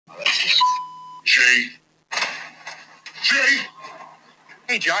Jay. Jay!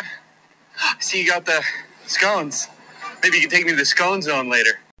 Hey, John. I see you got the scones. Maybe you can take me to the scone zone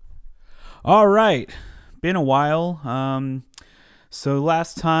later. All right. Been a while. So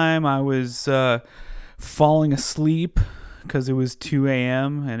last time I was falling asleep because it was 2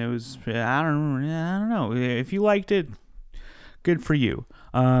 a.m. and it was, I don't know. If you liked it, good for you.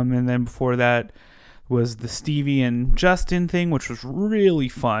 And then before that was the Stevie and Justin thing, which was really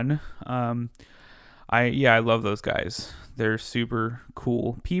fun. I love those guys. They're super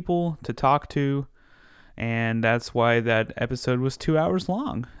cool people to talk to, and that's why that episode was 2 hours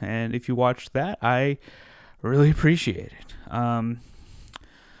long. And if you watched that, I really appreciate it.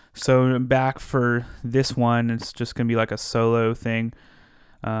 So back for this one, it's just gonna be like a solo thing.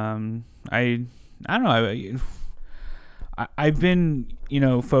 I don't know. I've been,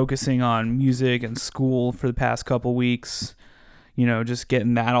 focusing on music and school for the past couple weeks, just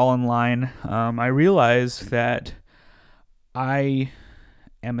getting that all in line. I realized that I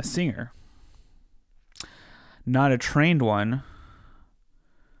am a singer. Not a trained one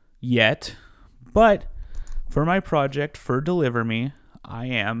yet, but for my project, for Deliver Me, I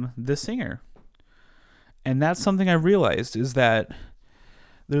am the singer. And that's something I realized is that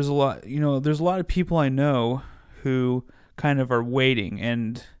there's a lot of people I know who kind of are waiting,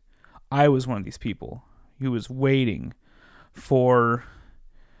 and I was one of these people who was waiting for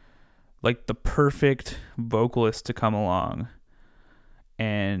like the perfect vocalist to come along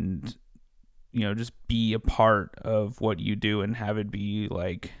and just be a part of what you do and have it be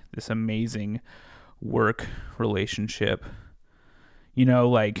like this amazing work relationship.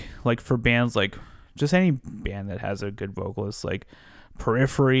 Like for bands, like just any band that has a good vocalist, like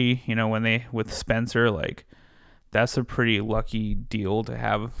Periphery, with Spencer, like that's a pretty lucky deal to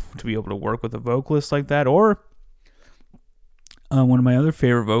have, to be able to work with a vocalist like that. Or one of my other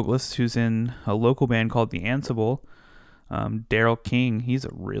favorite vocalists who's in a local band called The Ansible, Daryl King, he's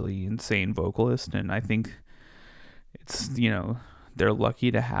a really insane vocalist, and I think it's, they're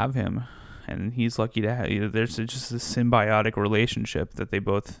lucky to have him, and he's lucky to have, there's just a symbiotic relationship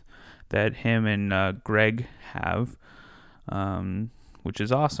that him and Greg have, which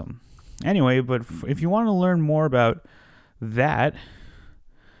is awesome. Anyway, but if you want to learn more about that,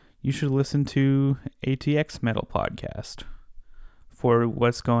 you should listen to ATX Metal Podcast for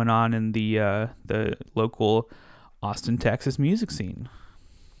what's going on in the local Austin, Texas music scene.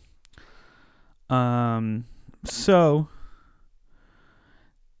 So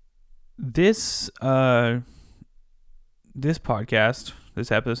this podcast,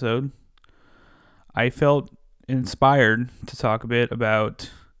 this episode, I felt inspired to talk a bit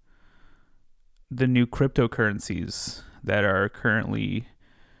about the new cryptocurrencies that are currently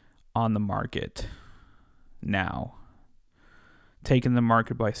on the market now, taking the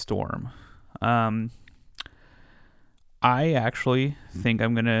market by storm. I actually think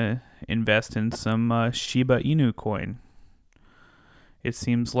I'm going to invest in some Shiba Inu coin. It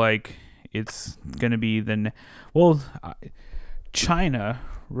seems like it's going to be China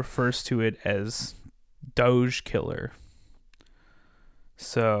refers to it as Dogekill.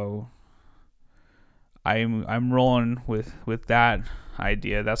 So I'm rolling with that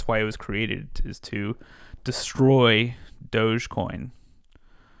idea. That's why it was created, is to destroy Dogecoin.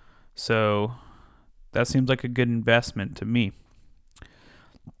 So that seems like a good investment to me.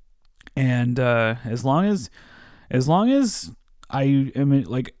 And as long as I am,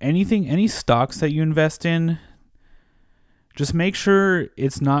 like, any stocks that you invest in, just make sure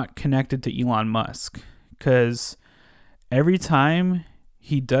it's not connected to Elon Musk, because every time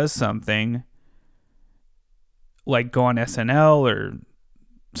he does something, like go on SNL or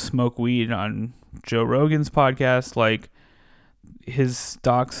smoke weed on Joe Rogan's podcast, like, his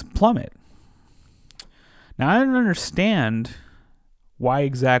stocks plummet. Now, I don't understand why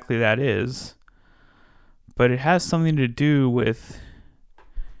exactly that is, but it has something to do with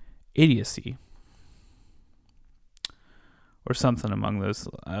idiocy or something along those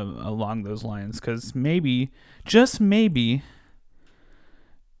lines. Because maybe, just maybe,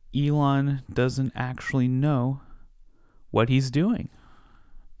 Elon doesn't actually know what he's doing.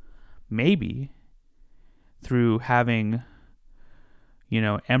 Maybe through having,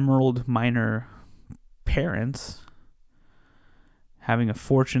 emerald miner parents, having a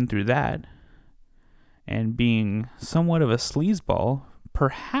fortune through that, and being somewhat of a sleazeball,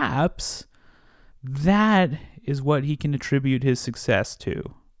 perhaps that is what he can attribute his success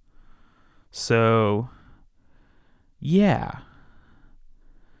to. So, yeah.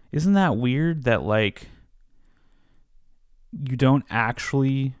 Isn't that weird that, like, you don't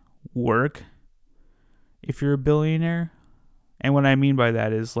actually work if you're a billionaire? And what I mean by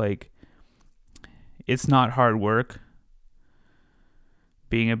that is, like, it's not hard work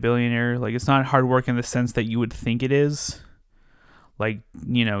being a billionaire. Like, it's not hard work in the sense that you would think it is. Like,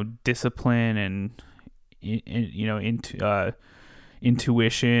 discipline and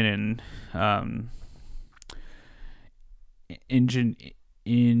intuition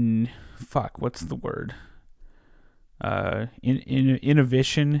and what's the word?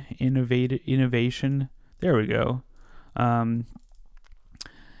 Innovation. There we go.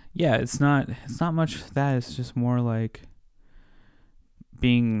 Yeah, it's not much that. It's just more like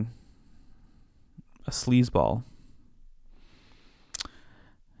being a sleazeball.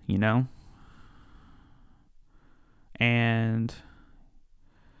 And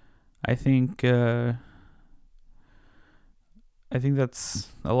I think that's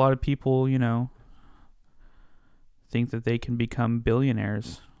a lot of people, think that they can become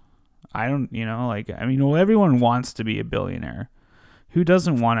billionaires. I don't, everyone wants to be a billionaire. Who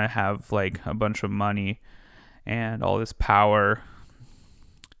doesn't want to have like a bunch of money and all this power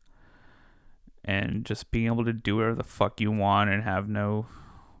and just being able to do whatever the fuck you want and have no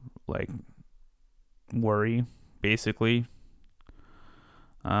like worry, basically.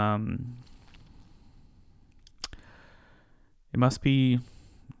 It must be,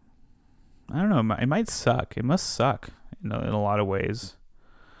 I don't know, it might suck. It must suck in a lot of ways,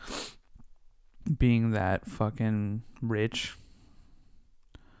 being that fucking rich.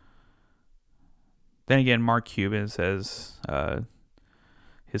 Then again, Mark Cuban says,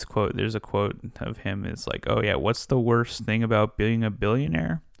 his quote, there's a quote of him, is like, oh yeah, what's the worst thing about being a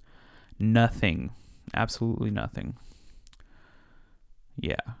billionaire? Nothing. Absolutely nothing.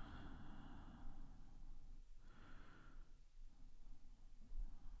 Yeah.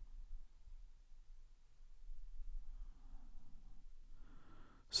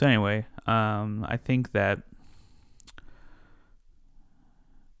 So anyway, I think that,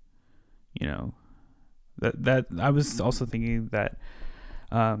 that I was also thinking that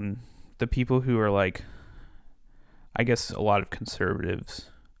the people who are like, I guess a lot of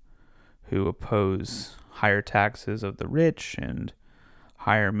conservatives who oppose higher taxes of the rich and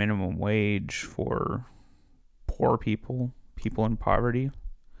higher minimum wage for poor people in poverty,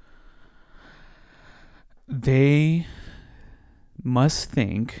 they must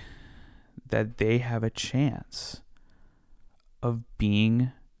think that they have a chance of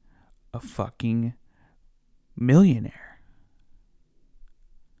being a fucking millionaire.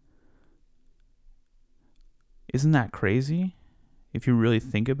 Isn't that crazy? If you really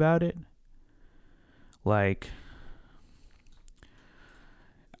think about it. Like,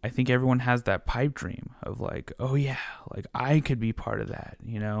 I think everyone has that pipe dream of like, oh yeah, like I could be part of that,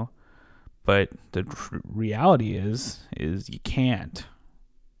 But the reality is you can't.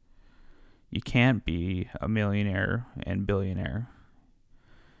 You can't be a millionaire and billionaire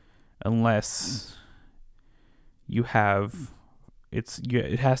unless you have,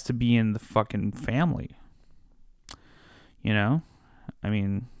 it has to be in the fucking family. I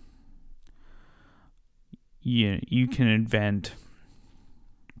mean, you can invent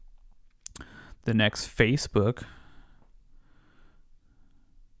the next Facebook,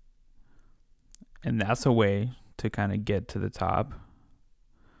 and that's a way to kind of get to the top.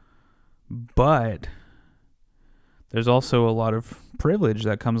 But there's also a lot of privilege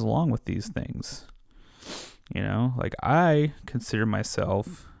that comes along with these things. Like I consider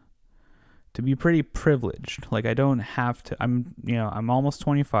myself to be pretty privileged. Like I don't have to, I'm almost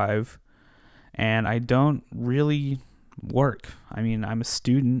 25 and I don't really work. I mean, I'm a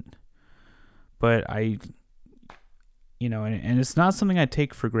student, but and it's not something I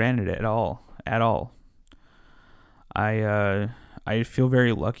take for granted at all. I feel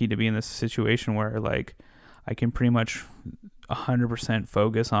very lucky to be in this situation where like I can pretty much 100%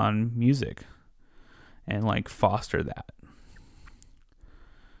 focus on music and like foster that.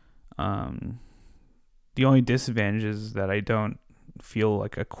 The only disadvantage is that I don't feel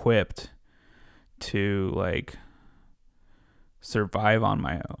like equipped to like survive on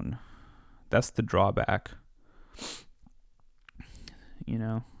my own. That's the drawback.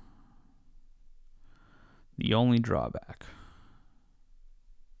 The only drawback.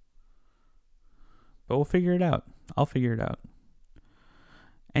 But we'll figure it out. I'll figure it out.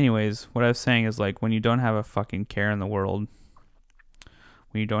 Anyways, what I was saying is like when you don't have a fucking care in the world,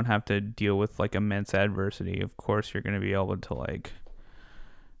 when you don't have to deal with like immense adversity, of course you're going to be able to like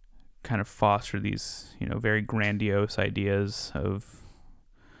kind of foster these, very grandiose ideas of,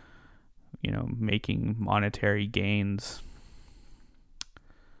 making monetary gains.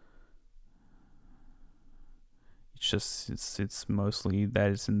 It's mostly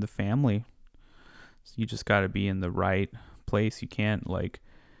that it's in the family. So you just got to be in the right place. You can't like,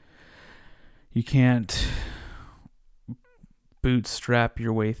 You can't bootstrap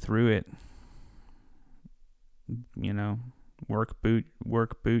your way through it. You know, work boot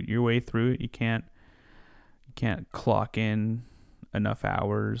your way through it. You can't clock in enough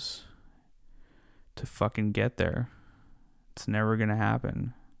hours to fucking get there. It's never gonna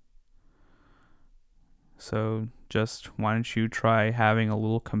happen. So just why don't you try having a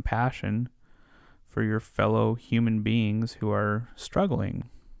little compassion for your fellow human beings who are struggling?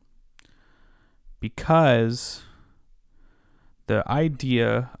 Because the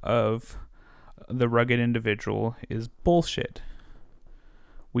idea of the rugged individual is bullshit.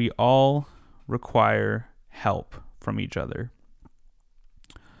 We all require help from each other.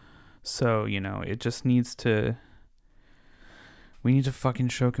 So, you know, it just needs to... We need to fucking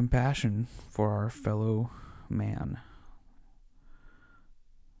show compassion for our fellow man.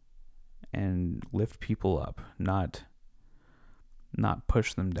 And lift people up, not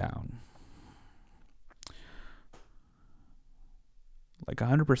push them down. Like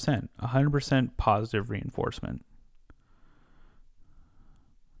 100% positive reinforcement.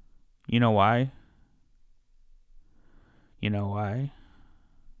 You know why? You know why?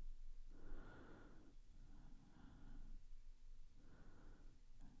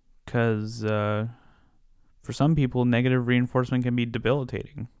 Because for some people, negative reinforcement can be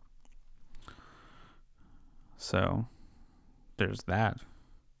debilitating. So there's that.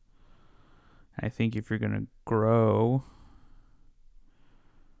 I think if you're going to grow,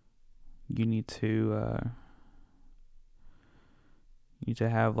 you need to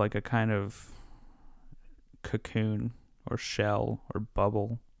have like a kind of cocoon or shell or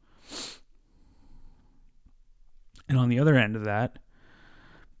bubble. And on the other end of that,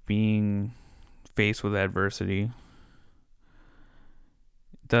 being faced with adversity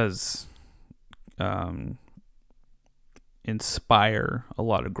does inspire a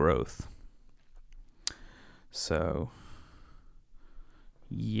lot of growth. So,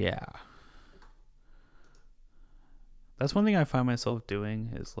 yeah. That's one thing I find myself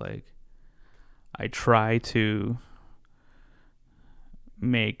doing is like I try to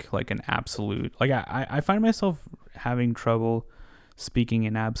make like an absolute, like I find myself having trouble speaking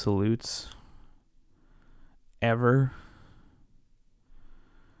in absolutes ever.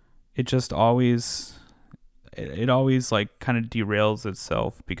 It just always it always like kind of derails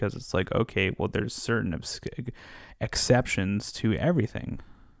itself because it's like, okay, well there's certain exceptions to everything.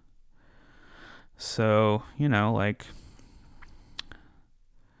 So, you know, like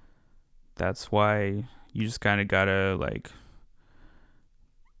that's why you just kind of gotta like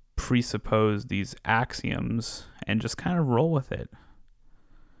presuppose these axioms and just kind of roll with it.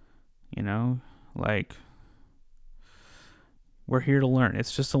 You know, like we're here to learn.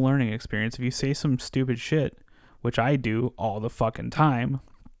 It's just a learning experience. If you say some stupid shit, which I do all the fucking time,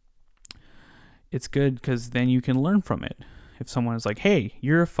 it's good because then you can learn from it. If someone is like, hey,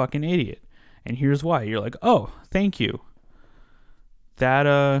 you're a fucking idiot, and here's why, you're like, oh, thank you.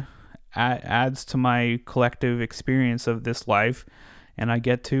 That adds to my collective experience of this life, and I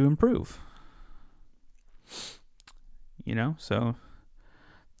get to improve. You know, so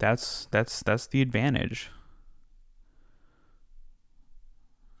that's the advantage.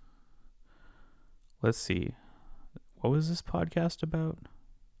 Let's see. What was this podcast about?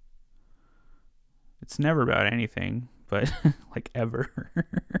 It's never about anything, but like ever.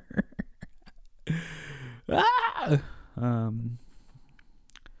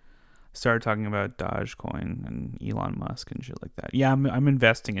 Started talking about Dogecoin and Elon Musk and shit like that. Yeah, I'm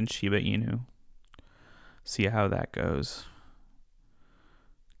investing in Shiba Inu. See how that goes.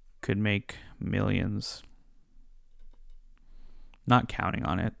 Could make millions. Not counting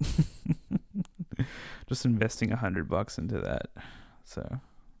on it. Just investing $100 into that. So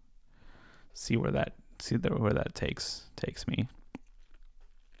see where that takes me.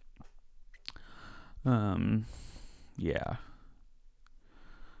 Yeah.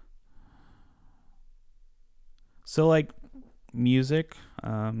 So like music's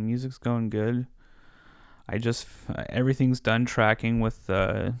going good. I just everything's done tracking with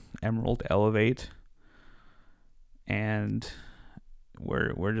Emerald Elevate, and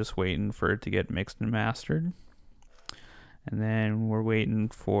we're just waiting for it to get mixed and mastered, and then we're waiting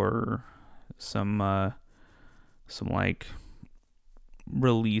for some like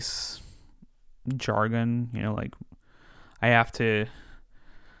release jargon. You know, like I have to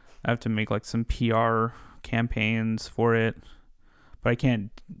make like some PR campaigns for it, but I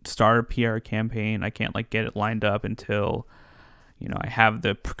can't start a PR campaign. I can't like get it lined up until, you know, I have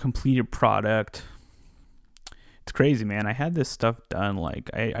the completed product. It's crazy, man. I had this stuff done.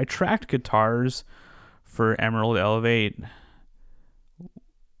 Like I tracked guitars for Emerald Elevate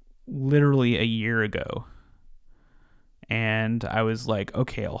literally a year ago. And I was like,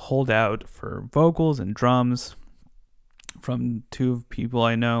 okay, I'll hold out for vocals and drums from two people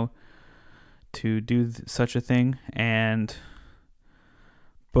I know to do such a thing. And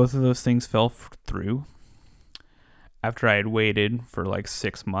both of those things fell through after I had waited for like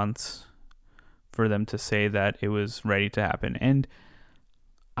 6 months for them to say that it was ready to happen. And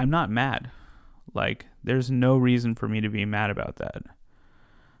I'm not mad. Like, there's no reason for me to be mad about that.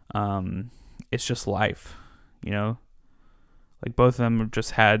 It's just life, you know? Like, both of them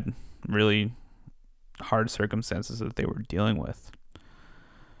just had really hard circumstances that they were dealing with.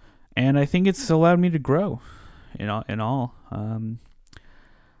 And I think it's allowed me to grow in all.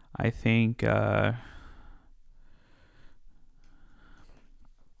 I think I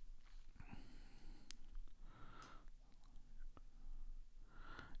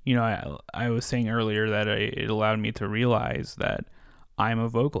was saying earlier that it allowed me to realize that I'm a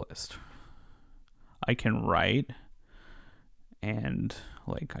vocalist. I can write, and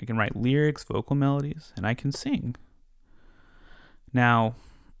like I can write lyrics, vocal melodies, and I can sing. Now,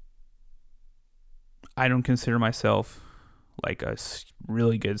 I don't consider myself like a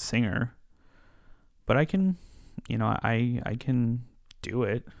really good singer, but I can, I can do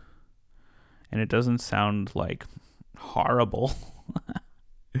it, and it doesn't sound like horrible,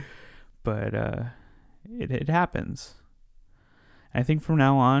 but it happens. I think from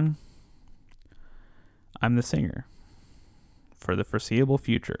now on, I'm the singer for the foreseeable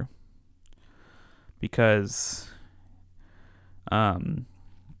future, because that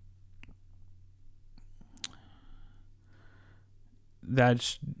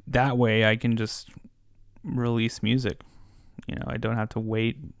way I can just release music. I don't have to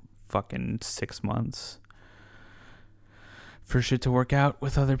wait fucking 6 months for shit to work out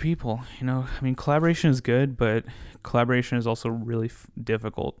with other people. I mean, collaboration is good, but collaboration is also really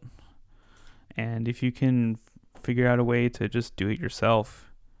difficult. And if you can figure out a way to just do it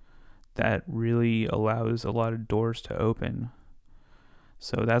yourself, that really allows a lot of doors to open.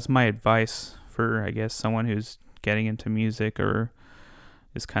 So that's my advice for, I guess, someone who's getting into music or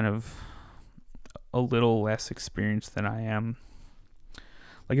is kind of a little less experienced than I am.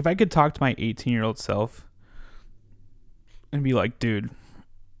 Like, if I could talk to my 18-year-old self and be like, dude,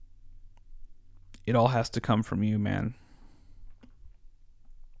 it all has to come from you, man.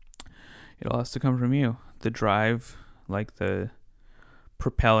 It all has to come from you. The drive, like the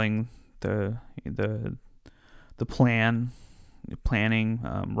propelling, the planning,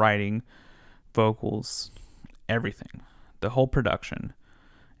 writing, vocals, everything, the whole production,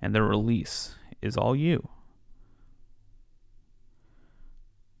 and the release is all you.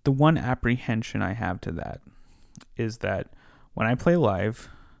 The one apprehension I have to that is that when I play live,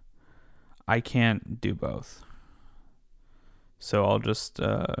 I can't do both. So I'll just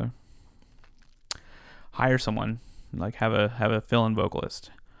hire someone, like have a fill-in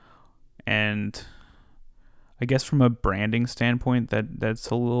vocalist. And I guess from a branding standpoint, that's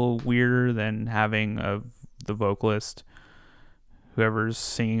a little weirder than having the vocalist, whoever's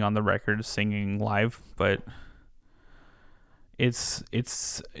singing on the record, singing live. But it's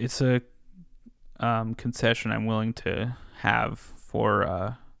a concession I'm willing to have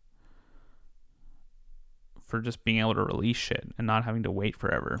for just being able to release shit and not having to wait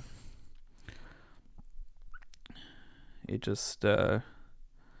forever. It just it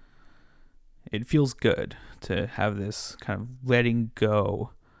feels good to have this kind of letting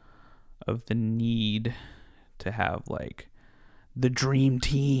go of the need to have like the dream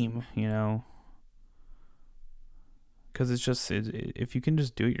team, because it's just if you can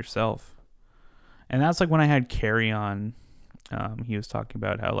just do it yourself. And that's like when I had Carrie on, he was talking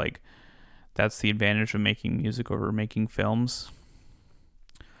about how like that's the advantage of making music over making films.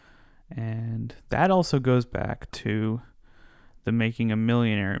 And that also goes back to the becoming a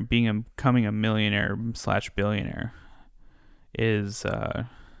millionaire / billionaire is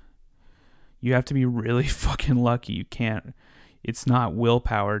you have to be really fucking lucky. It's not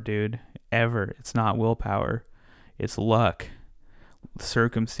willpower, dude. Ever. It's not willpower. It's luck,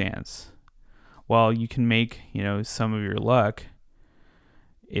 circumstance. While you can make, some of your luck,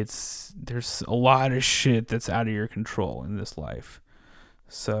 there's a lot of shit that's out of your control in this life.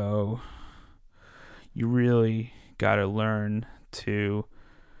 So you really got to learn to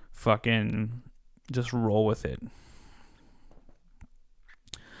fucking just roll with it.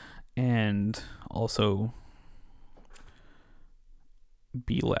 And also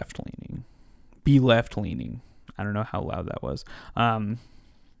be left-leaning. I don't know how loud that was.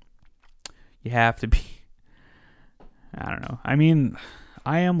 You have to be. I don't know. I mean,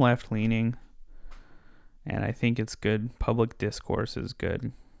 I am left-leaning, and I think it's good. Public discourse is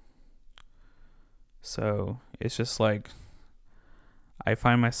good. So it's just like I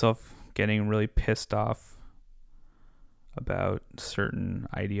find myself getting really pissed off about certain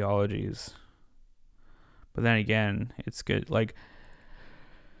ideologies. But then again, it's good. Like,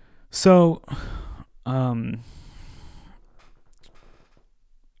 so,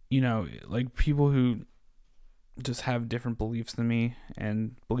 like people who just have different beliefs than me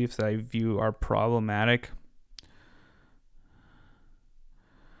and beliefs that I view are problematic,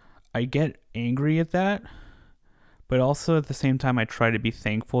 I get angry at that. But also at the same time, I try to be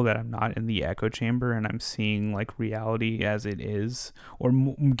thankful that I'm not in the echo chamber and I'm seeing like reality as it is, or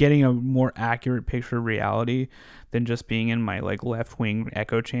getting a more accurate picture of reality than just being in my like left wing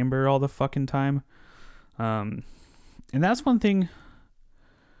echo chamber all the fucking time. And that's one thing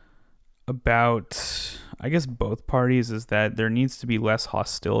about, I guess, both parties, is that there needs to be less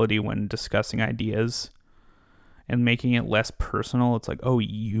hostility when discussing ideas and making it less personal. It's like, oh,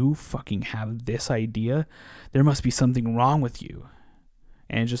 you fucking have this idea? There must be something wrong with you.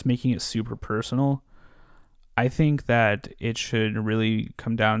 And just making it super personal. I think that it should really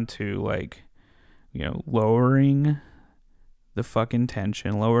come down to, like, lowering the fucking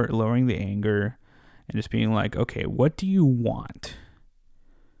tension, lowering the anger, and just being like, okay, what do you want?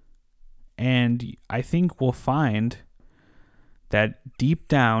 And I think we'll find that deep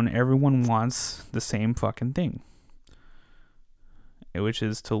down, everyone wants the same fucking thing, which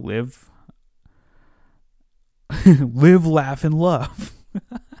is to live, laugh, and love.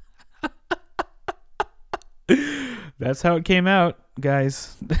 That's how it came out,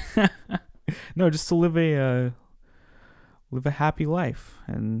 guys. No, just to live a happy life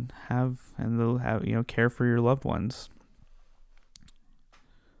and have care for your loved ones.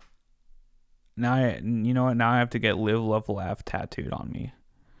 Now Now I have to get live, love, laugh tattooed on me.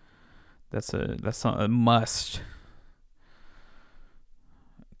 That's a must.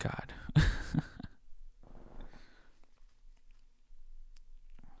 God.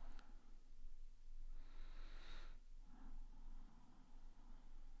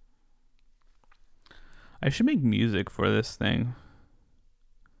 I should make music for this thing.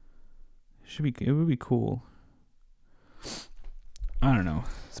 It would be cool. I don't know.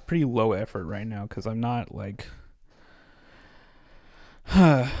 It's pretty low effort right now because I'm not like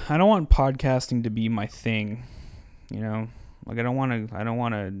I don't want podcasting to be my thing, Like I don't want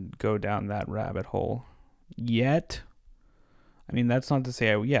to go down that rabbit hole yet. I mean, that's not to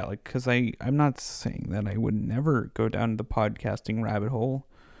say cuz I'm not saying that I would never go down the podcasting rabbit hole.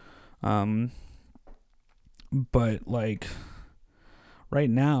 But like right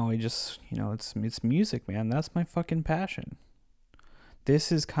now, I just, it's music, man. That's my fucking passion.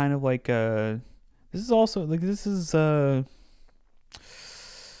 This is kind of like I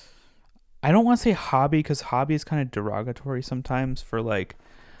don't want to say hobby, because hobby is kind of derogatory sometimes for like,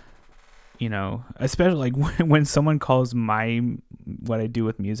 especially like when someone calls what I do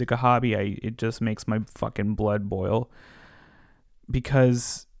with music a hobby, it just makes my fucking blood boil,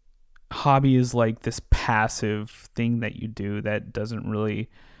 because hobby is like this passive thing that you do that doesn't really,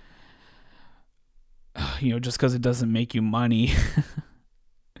 just because it doesn't make you money,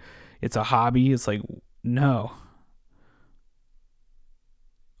 it's a hobby. It's like, no.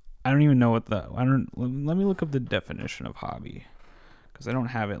 I don't even know let me look up the definition of hobby, because I don't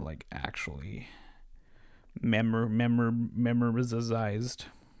have it like actually memorized.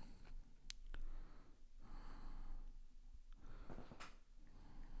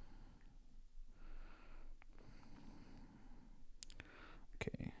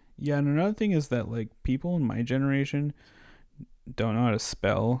 Okay. Yeah, and another thing is that like people in my generation don't know how to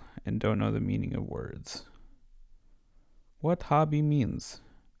spell and don't know the meaning of words. What hobby means.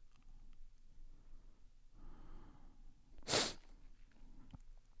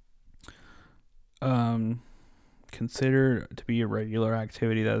 Consider to be a regular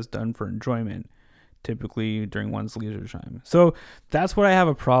activity that is done for enjoyment, typically during one's leisure time. So that's what I have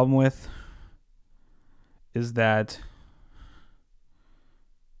a problem with, is that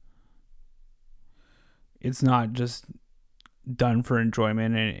it's not just done for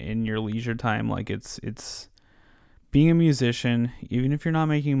enjoyment in your leisure time. Like it's being a musician, even if you're not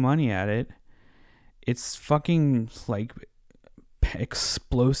making money at it, it's fucking like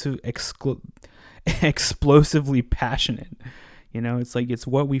explosively passionate. It's like, it's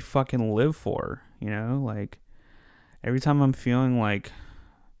what we fucking live for. Like every time I'm feeling like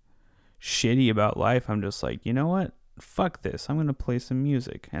shitty about life, I'm just like, you know what, fuck this, I'm gonna play some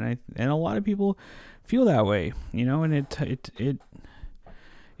music. And a lot of people feel that way, and it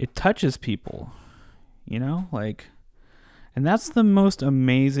touches people, like, and that's the most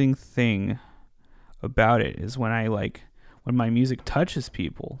amazing thing about it, is when my music touches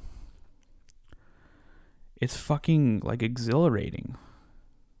people. it's fucking like exhilarating.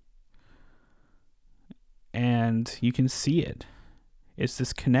 And you can see it. It's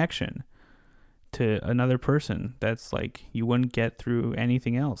this connection to another person that's like you wouldn't get through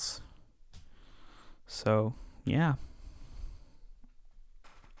anything else. So, yeah.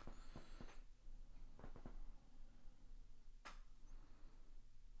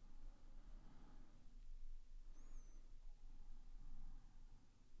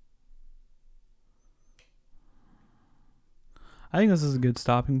 I think this is a good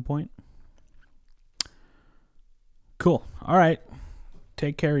stopping point. Cool. All right.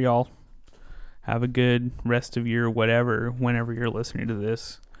 Take care, y'all. Have a good rest of your whatever, whenever you're listening to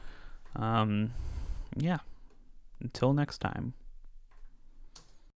this. Yeah. Until next time.